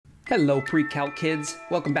Hello pre-calc kids,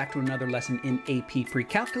 welcome back to another lesson in AP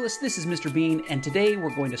Precalculus. This is Mr. Bean, and today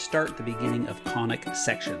we're going to start the beginning of conic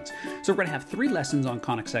sections. So we're going to have 3 lessons on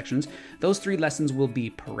conic sections. Those 3 lessons will be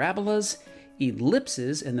parabolas,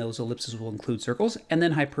 ellipses, and those ellipses will include circles, and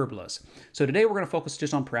then hyperbolas. So today we're going to focus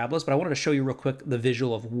just on parabolas, but I wanted to show you real quick the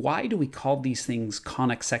visual of why do we call these things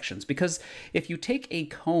conic sections? Because if you take a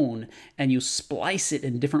cone and you splice it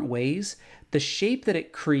in different ways, the shape that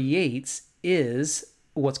it creates is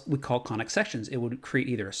what we call conic sections. It would create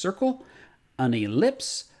either a circle, an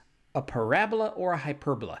ellipse, a parabola, or a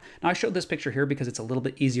hyperbola. Now I showed this picture here because it's a little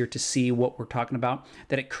bit easier to see what we're talking about,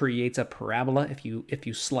 that it creates a parabola if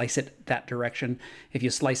you slice it that direction. If you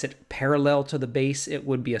slice it parallel to the base, it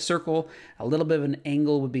would be a circle. A little bit of an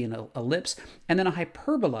angle would be an ellipse. And then a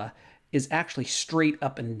hyperbola is actually straight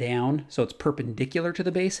up and down, so it's perpendicular to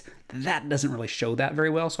the base. That doesn't really show that very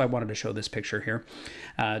well, so I wanted to show this picture here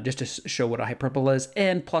just to show what a hyperbola is,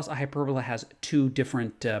 and plus a hyperbola has 2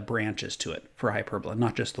 different branches to it for a hyperbola,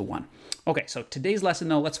 not just the one. Okay, so today's lesson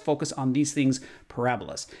though, let's focus on these things,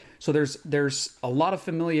 parabolas. So there's a lot of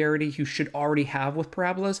familiarity you should already have with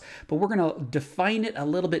parabolas, but we're gonna define it a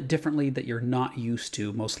little bit differently that you're not used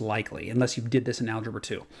to, most likely, unless you did this in Algebra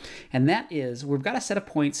 2. And that is, we've got a set of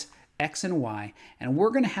points X and Y, and we're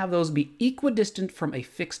going to have those be equidistant from a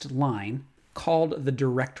fixed line called the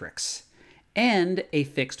directrix and a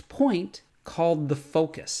fixed point called the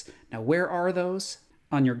focus. Now, where are those?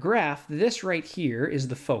 On your graph, this right here is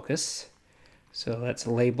the focus. So let's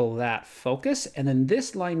label that focus. And then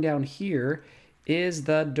this line down here is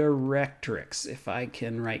the directrix, if I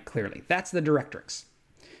can write clearly. That's the directrix.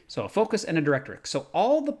 So a focus and a directrix. So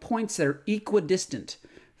all the points that are equidistant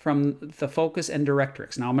from the focus and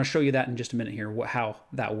directrix. Now I'm going to show you that in just a minute here, how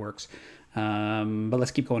that works. But let's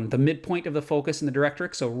keep going. The midpoint of the focus and the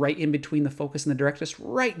directrix, so right in between the focus and the directrix,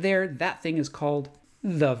 right there, that thing is called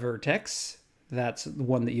the vertex. That's the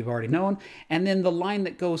one that you've already known. And then the line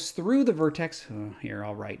that goes through the vertex, here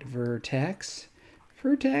I'll write vertex,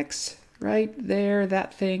 right there,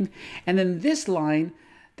 that thing. And then this line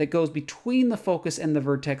that goes between the focus and the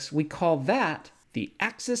vertex, we call that the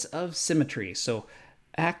axis of symmetry. So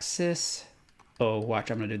axis,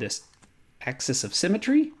 watch, I'm going to do this, axis of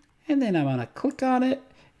symmetry, and then I'm going to click on it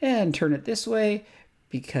and turn it this way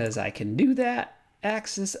because I can do that.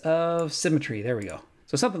 Axis of symmetry, there we go.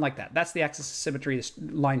 So something like that. That's the axis of symmetry, this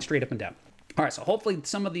line straight up and down. All right, so hopefully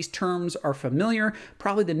some of these terms are familiar.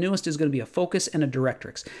 Probably the newest is going to be a focus and a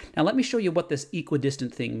directrix. Now let me show you what this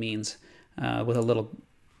equidistant thing means with a little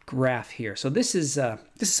graph here. So this is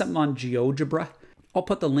something on GeoGebra. I'll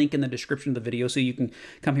put the link in the description of the video so you can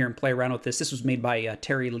come here and play around with this. This was made by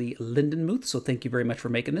Terry Lee Lindenmuth, so thank you very much for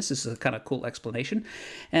making this. This is a kind of cool explanation.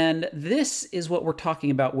 And this is what we're talking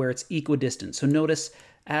about where it's equidistant. So notice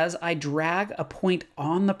as I drag a point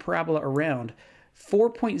on the parabola around,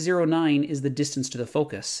 4.09 is the distance to the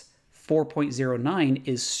focus. 4.09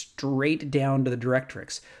 is straight down to the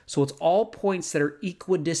directrix. So it's all points that are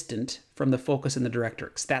equidistant from the focus and the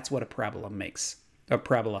directrix. That's what a parabola makes. How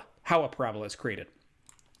a parabola is created.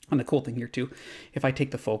 And the cool thing here too, if I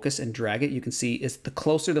take the focus and drag it, you can see is the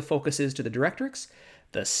closer the focus is to the directrix,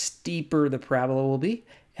 the steeper the parabola will be,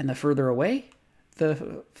 and the further away,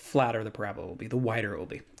 the flatter the parabola will be, the wider it will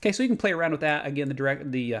be. Okay, so you can play around with that. Again,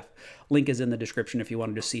 the link is in the description if you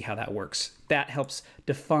wanted to see how that works. That helps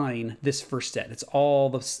define this first set. It's all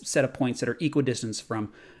the set of points that are equidistant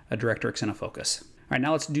from a directrix and a focus. All right,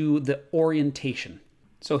 now let's do the orientation.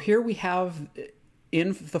 So here we have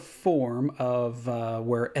in the form of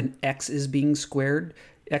where an x is being squared,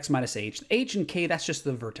 x minus h. H and k, that's just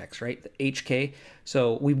the vertex, right? The hk.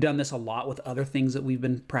 So we've done this a lot with other things that we've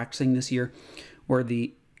been practicing this year, where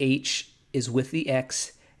the h is with the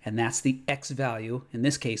x, and that's the x value, in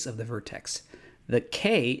this case, of the vertex. The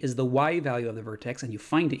k is the y value of the vertex, and you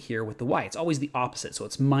find it here with the y. It's always the opposite, so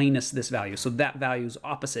it's minus this value. So that value's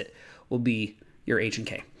opposite will be your h and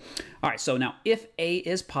k. All right, so now if a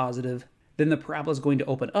is positive, then the parabola is going to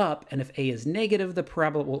open up, and if a is negative, the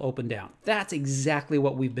parabola will open down. That's exactly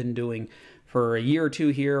what we've been doing for a year or two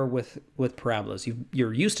here with parabolas.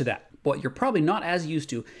 You're used to that. What you're probably not as used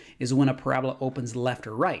to is when a parabola opens left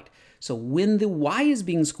or right. So when the y is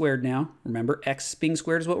being squared now, remember x being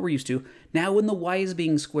squared is what we're used to. Now when the y is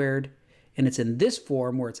being squared, and it's in this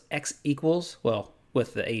form where it's x equals, well,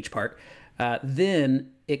 with the h part,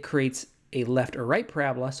 then it creates a left or right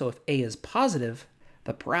parabola. So if a is positive,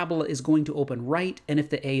 the parabola is going to open right, and if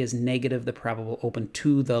the a is negative, the parabola will open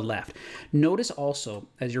to the left. Notice also,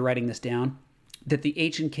 as you're writing this down, that the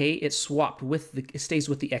h and k, it's swapped with it stays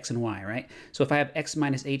with the x and y, right? So if I have x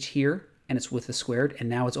minus h here, and its width is squared, and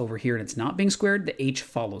now it's over here and it's not being squared, the h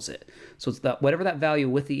follows it. So it's that whatever that value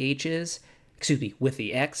with the h is, excuse me, with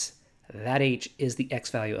the x, that h is the x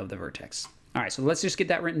value of the vertex. All right, so let's just get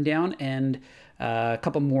that written down, and a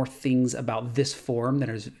couple more things about this form that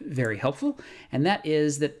is very helpful, and that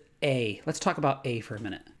is that a, let's talk about a for a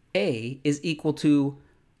minute. A is equal to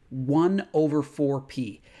 1 over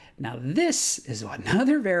 4p. Now this is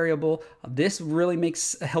another variable. This really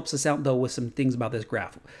helps us out though with some things about this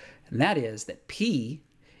graph. And that is that p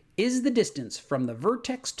is the distance from the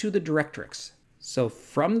vertex to the directrix. So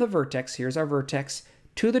from the vertex, here's our vertex,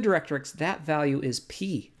 to the directrix, that value is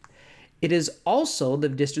p. It is also the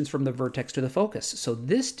distance from the vertex to the focus. So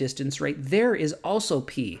this distance right there is also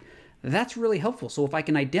p. That's really helpful. So if I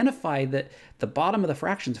can identify that the bottom of the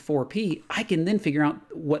fraction is 4p, I can then figure out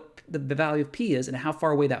what the value of p is and how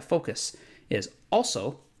far away that focus is.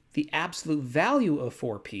 Also, the absolute value of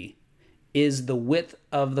 4p is the width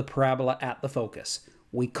of the parabola at the focus.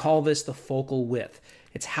 We call this the focal width.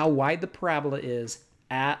 It's how wide the parabola is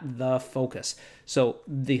at the focus. So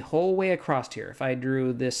the whole way across here, if I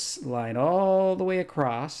drew this line all the way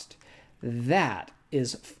across, that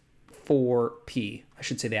is 4p. I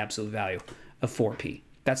should say the absolute value of 4p.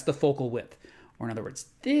 That's the focal width. Or in other words,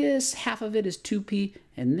 this half of it is 2p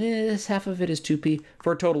and this half of it is 2p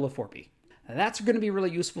for a total of 4p. Now that's going to be really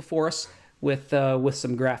useful for us with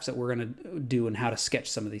some graphs that we're going to do and how to sketch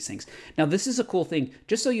some of these things. Now this is a cool thing.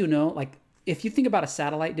 Just so you know, like if you think about a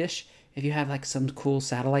satellite dish, if you have like some cool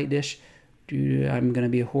satellite dish, I'm going to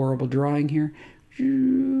be a horrible drawing here.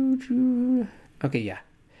 Okay, yeah.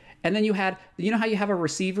 And then you know how you have a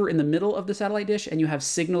receiver in the middle of the satellite dish and you have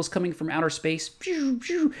signals coming from outer space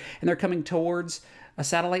and they're coming towards a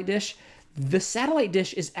satellite dish? The satellite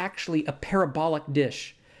dish is actually a parabolic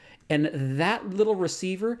dish. And that little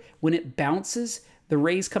receiver, when it bounces, the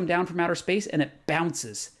rays come down from outer space and it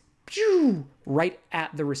bounces right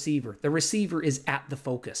at the receiver. The receiver is at the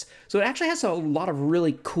focus. So it actually has a lot of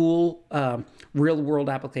really cool real-world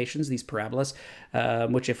applications, these parabolas,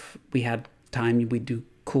 which if we had time, we'd do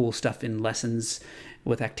cool stuff in lessons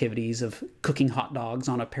with activities of cooking hot dogs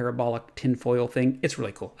on a parabolic tinfoil thing. It's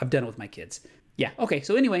really cool. I've done it with my kids. Yeah, okay,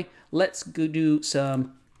 so anyway, let's go do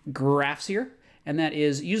some graphs here. And that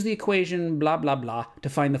is use the equation blah, blah, blah to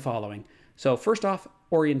find the following. So first off,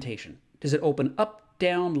 orientation. Does it open up,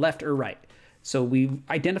 down, left, or right? So we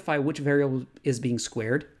identify which variable is being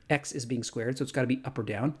squared. X is being squared, so it's got to be up or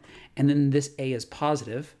down. And then this A is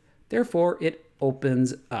positive. Therefore, it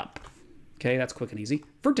opens up. Okay, that's quick and easy.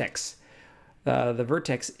 Vertex. The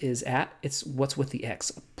vertex is at, it's what's with the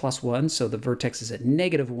x, +1. So the vertex is at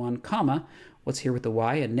 -1, comma, what's here with the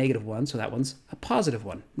y, a -1. So that one's a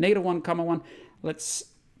 +1. -1, comma 1. Let's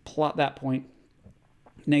plot that point.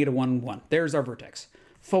 -1, 1. There's our vertex.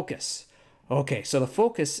 Focus. Okay, so the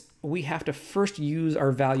focus, we have to first use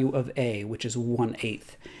our value of a, which is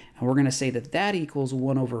 1/8. And we're going to say that that equals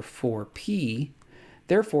 1 over 4p.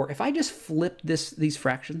 Therefore, if I just flip these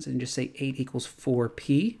fractions and just say 8 equals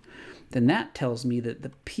 4p, then that tells me that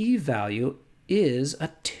the p value is a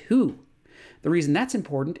 2. The reason that's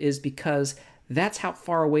important is because that's how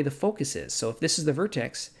far away the focus is. So if this is the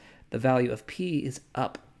vertex, the value of p is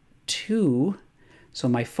up 2. So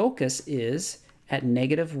my focus is at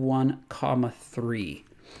 -1, comma 3.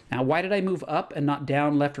 Now, why did I move up and not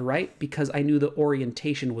down, left, or right? Because I knew the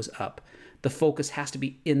orientation was up. The focus has to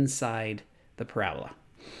be inside the parabola.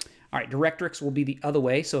 All right, directrix will be the other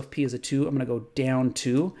way. So if p is a 2, I'm going to go down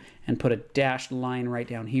 2 and put a dashed line right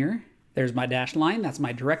down here. There's my dashed line. That's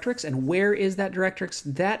my directrix. And where is that directrix?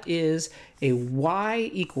 That is a y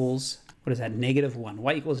equals, what is that, -1.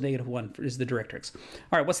 Y equals -1 is the directrix.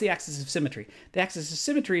 All right, what's the axis of symmetry? The axis of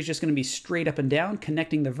symmetry is just going to be straight up and down,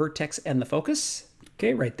 connecting the vertex and the focus.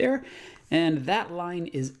 Okay, right there. And that line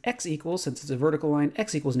is x equals, since it's a vertical line,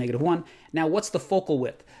 x equals -1. Now, what's the focal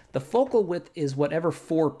width? The focal width is whatever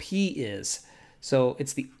 4p is. So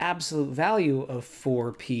it's the absolute value of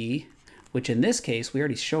 4p, which in this case, we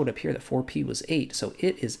already showed up here that 4p was 8. So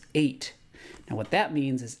it is 8. Now, what that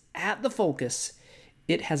means is at the focus,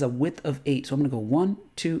 it has a width of 8. So I'm going to go 1,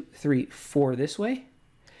 2, 3, 4 this way.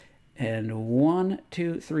 And 1,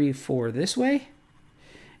 2, 3, 4 this way.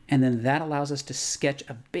 And then that allows us to sketch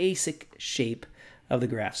a basic shape of the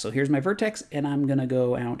graph. So here's my vertex, and I'm going to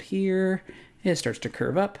go out here. It starts to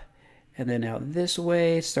curve up. And then out this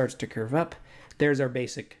way, it starts to curve up. There's our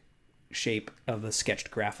basic shape of the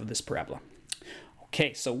sketched graph of this parabola.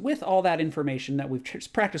 Okay, so with all that information that we've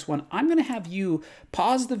just practiced one, I'm going to have you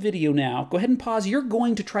pause the video now. Go ahead and pause. You're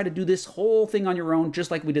going to try to do this whole thing on your own,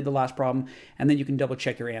 just like we did the last problem, and then you can double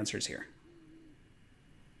check your answers here.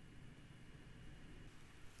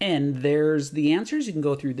 And there's the answers. You can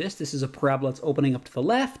go through this. This is a parabola that's opening up to the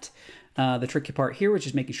left. The tricky part here, which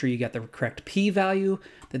is making sure you got the correct p-value,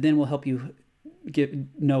 that then will help you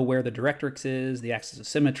know where the directrix is, the axis of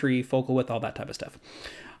symmetry, focal width, all that type of stuff.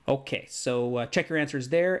 Okay, so check your answers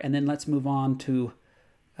there, and then let's move on to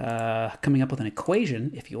coming up with an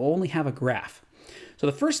equation if you only have a graph. So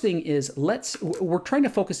the first thing is, we're trying to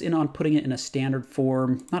focus in on putting it in a standard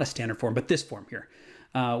form, not a standard form, but this form here.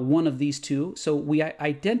 One of these two. So we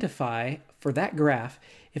identify for that graph,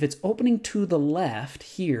 if it's opening to the left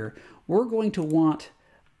here, we're going to want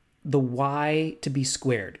the y to be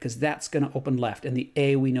squared because that's going to open left, and the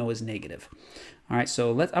a we know is negative. All right, so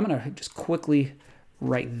I'm going to just quickly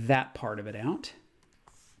write that part of it out.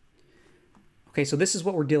 Okay, so this is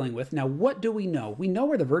what we're dealing with. Now, what do we know? We know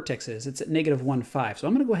where the vertex is. It's at negative 1, 5. So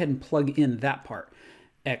I'm going to go ahead and plug in that part.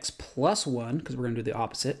 X plus 1, because we're going to do the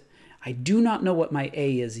opposite. I do not know what my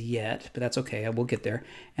a is yet, but that's okay. I will get there.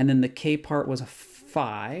 And then the k part was a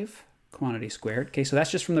 5, quantity squared. Okay, so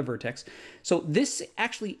that's just from the vertex. So this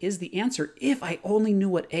actually is the answer if I only knew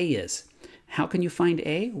what a is. How can you find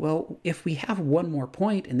a? Well, if we have one more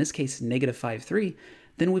point, in this case, negative 5, 3,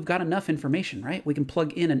 then we've got enough information, right? We can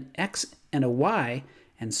plug in an x and a y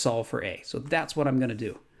and solve for a. So that's what I'm going to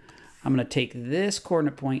do. I'm going to take this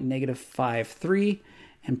coordinate point, negative 5, 3,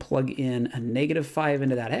 and plug in a negative 5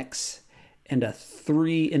 into that x and a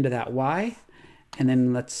 3 into that y. And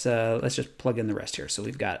then let's just plug in the rest here. So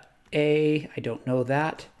we've got a, I don't know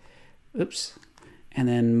that. Oops. And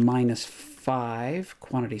then minus 5,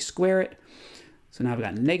 quantity square it. So now I've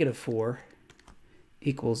got negative 4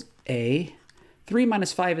 equals a. 3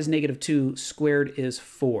 minus 5 is negative 2, squared is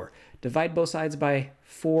 4. Divide both sides by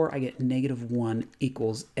 4, I get negative 1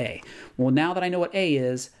 equals a. Well, now that I know what a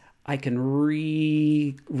is, I can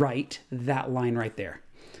rewrite that line right there.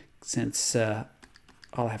 Since all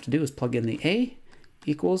I have to do is plug in the a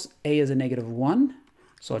equals, a is a negative 1,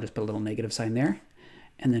 so I'll just put a little negative sign there,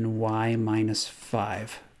 and then y minus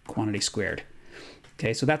 5, quantity squared.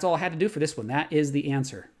 Okay, so that's all I had to do for this one. That is the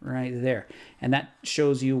answer right there. And that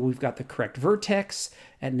shows you we've got the correct vertex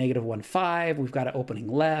at negative 1, 5. We've got it opening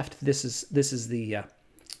left. This is the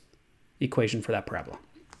equation for that parabola.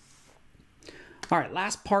 All right,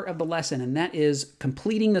 last part of the lesson, and that is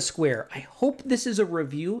completing the square. I hope this is a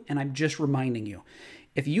review, and I'm just reminding you.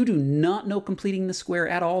 If you do not know completing the square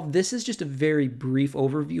at all, this is just a very brief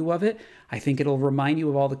overview of it. I think it'll remind you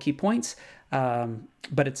of all the key points,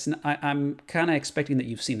 but I'm kind of expecting that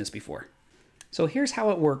you've seen this before. So here's how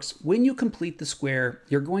it works. When you complete the square,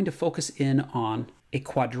 you're going to focus in on a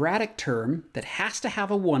quadratic term that has to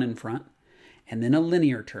have a 1 in front, and then a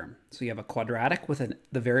linear term. So you have a quadratic with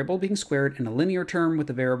the variable being squared and a linear term with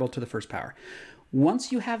the variable to the first power. Once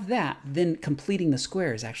you have that, then completing the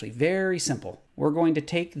square is actually very simple. We're going to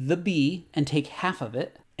take the b and take half of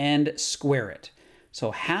it and square it.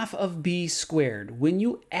 So half of b squared. When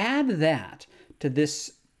you add that to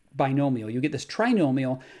this binomial, you get this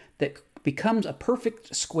trinomial that becomes a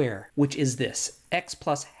perfect square, which is this, x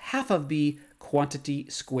plus half of b quantity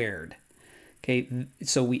squared. Okay,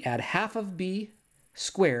 so we add half of b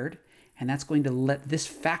squared, and that's going to let this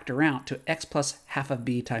factor out to x plus half of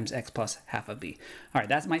b times x plus half of b. All right,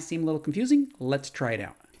 that might seem a little confusing. Let's try it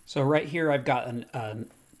out. So right here, I've got a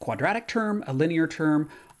quadratic term, a linear term.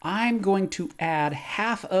 I'm going to add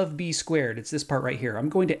half of b squared. It's this part right here. I'm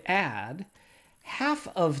going to add half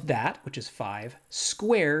of that, which is 5,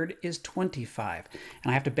 squared is 25.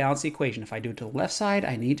 And I have to balance the equation. If I do it to the left side,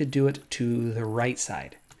 I need to do it to the right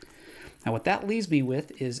side. Now what that leaves me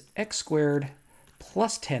with is x squared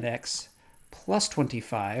plus 10x plus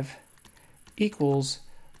 25 equals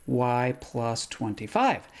y plus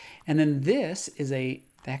 25. And then this is a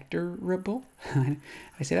factorable.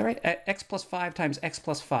 I say that right? X plus 5 times x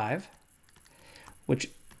plus 5,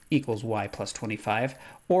 which equals y plus 25.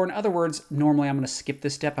 Or in other words, normally I'm going to skip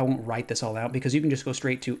this step. I won't write this all out because you can just go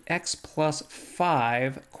straight to x plus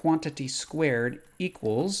 5 quantity squared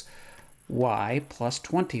equals y plus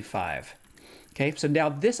 25. Okay, so now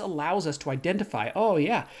this allows us to identify, oh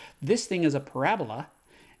yeah, this thing is a parabola.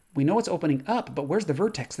 We know it's opening up, but where's the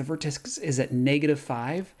vertex? The vertex is at negative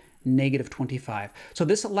 5, negative 25. So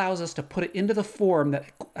this allows us to put it into the form that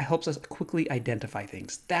helps us quickly identify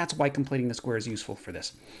things. That's why completing the square is useful for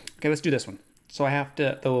this. Okay, let's do this one. So I have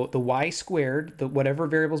to, the y squared, whatever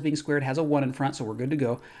variable is being squared has a 1 in front, so we're good to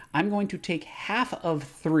go. I'm going to take half of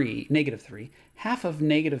 3, negative 3, half of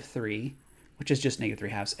negative 3, which is just negative 3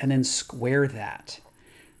 halves, and then square that,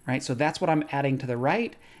 right? So that's what I'm adding to the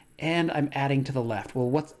right, and I'm adding to the left.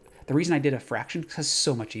 Well, the reason I did a fraction, because it's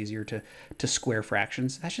so much easier to square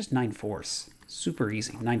fractions. That's just 9/4. Super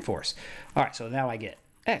easy, 9/4. All right, so now I get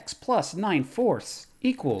x plus 9/4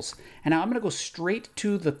 equals, and now I'm going to go straight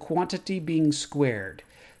to the quantity being squared.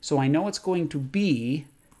 So I know it's going to be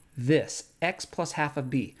this, x plus half of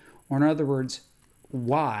b, or in other words,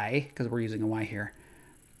 y, because we're using a y here,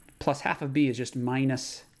 plus half of b is just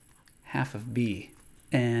minus half of b.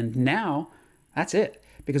 And now that's it,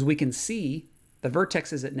 because we can see the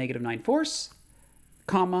vertex is at negative 9/4,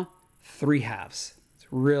 comma, 3/2. It's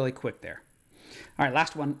really quick there. All right,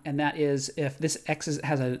 last one, and that is if this x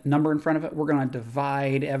has a number in front of it, we're going to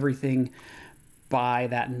divide everything by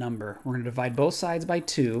that number. We're going to divide both sides by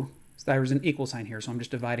 2. So there's an equal sign here, so I'm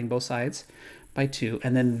just dividing both sides by 2.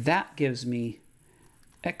 And then that gives me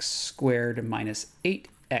x squared minus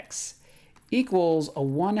 8x equals a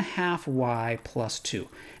 1/2 y plus 2.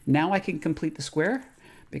 Now I can complete the square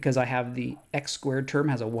because I have the x squared term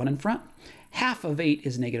has a 1 in front. Half of 8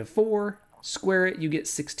 is negative 4. Square it, you get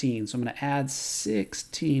 16. So I'm going to add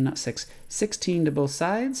 16, not 6, 16 to both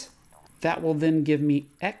sides. That will then give me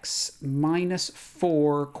x minus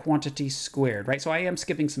 4 quantity squared, right? So I am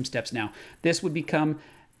skipping some steps now. This would become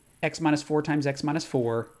x minus 4 times x minus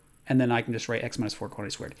 4, and then I can just write x minus 4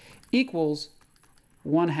 quantity squared equals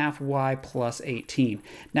 1/2 y plus 18.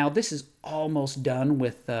 Now this is almost done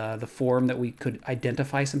with the form that we could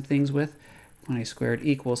identify some things with. Quantity squared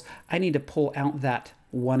equals, I need to pull out that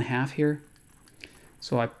 1/2 here.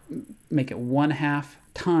 So I make it 1/2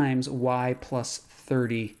 times y plus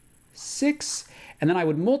 36. And then I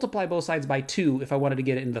would multiply both sides by 2 if I wanted to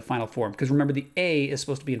get it into the final form. Because remember, the a is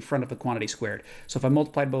supposed to be in front of the quantity squared. So if I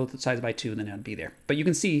multiplied both sides by 2, then it would be there. But you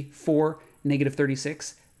can see 4, negative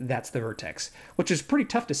 36, that's the vertex, which is pretty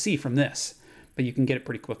tough to see from this. But you can get it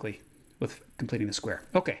pretty quickly with completing the square.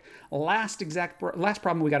 Okay, last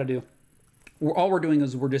problem we got to do. All we're doing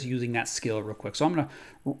is we're just using that skill real quick. So I'm going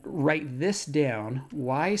to write this down,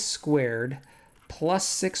 y squared plus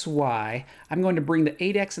 6y. I'm going to bring the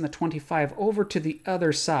 8x and the 25 over to the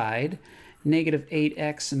other side, negative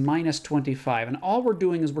 8x minus 25. And all we're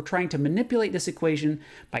doing is we're trying to manipulate this equation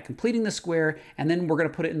by completing the square, and then we're going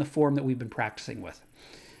to put it in the form that we've been practicing with.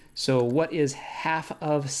 So what is half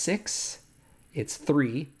of 6? It's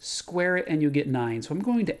 3. Square it and you get 9. So I'm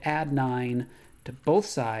going to add 9 to both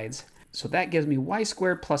sides. So that gives me y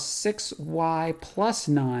squared plus 6y plus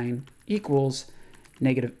 9 equals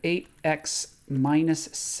negative 8x minus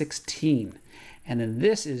 16. And then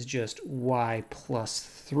this is just y plus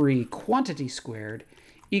 3 quantity squared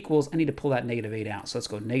equals, I need to pull that negative 8 out. So let's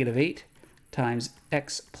go negative 8 times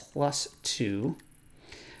x plus 2.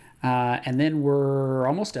 And then we're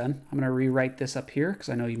almost done. I'm going to rewrite this up here because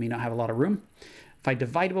I know you may not have a lot of room. If I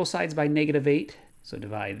divide both sides by negative 8, so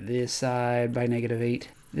divide this side by negative 8,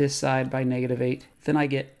 this side by negative 8, then I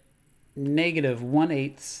get negative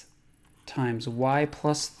 1/8 times y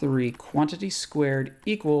plus 3 quantity squared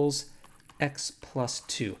equals x plus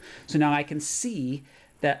 2. So now I can see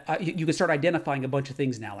that you can start identifying a bunch of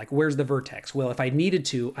things now, like where's the vertex? Well, if I needed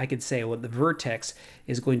to, I could say, well, the vertex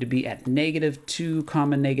is going to be at negative 2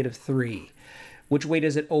 comma negative 3. Which way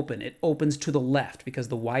does it open? It opens to the left because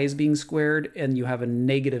the y is being squared and you have a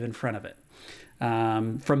negative in front of it.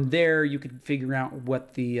 From there, you could figure out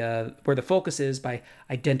what the where the focus is by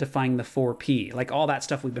identifying the 4p. Like all that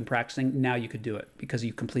stuff we've been practicing, now you could do it because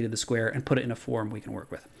you completed the square and put it in a form we can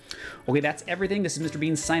work with. Okay, that's everything. This is Mr.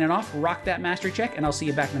 Bean signing off. Rock that mastery check, and I'll see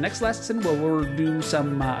you back in the next lesson where we'll do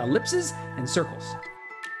some ellipses and circles.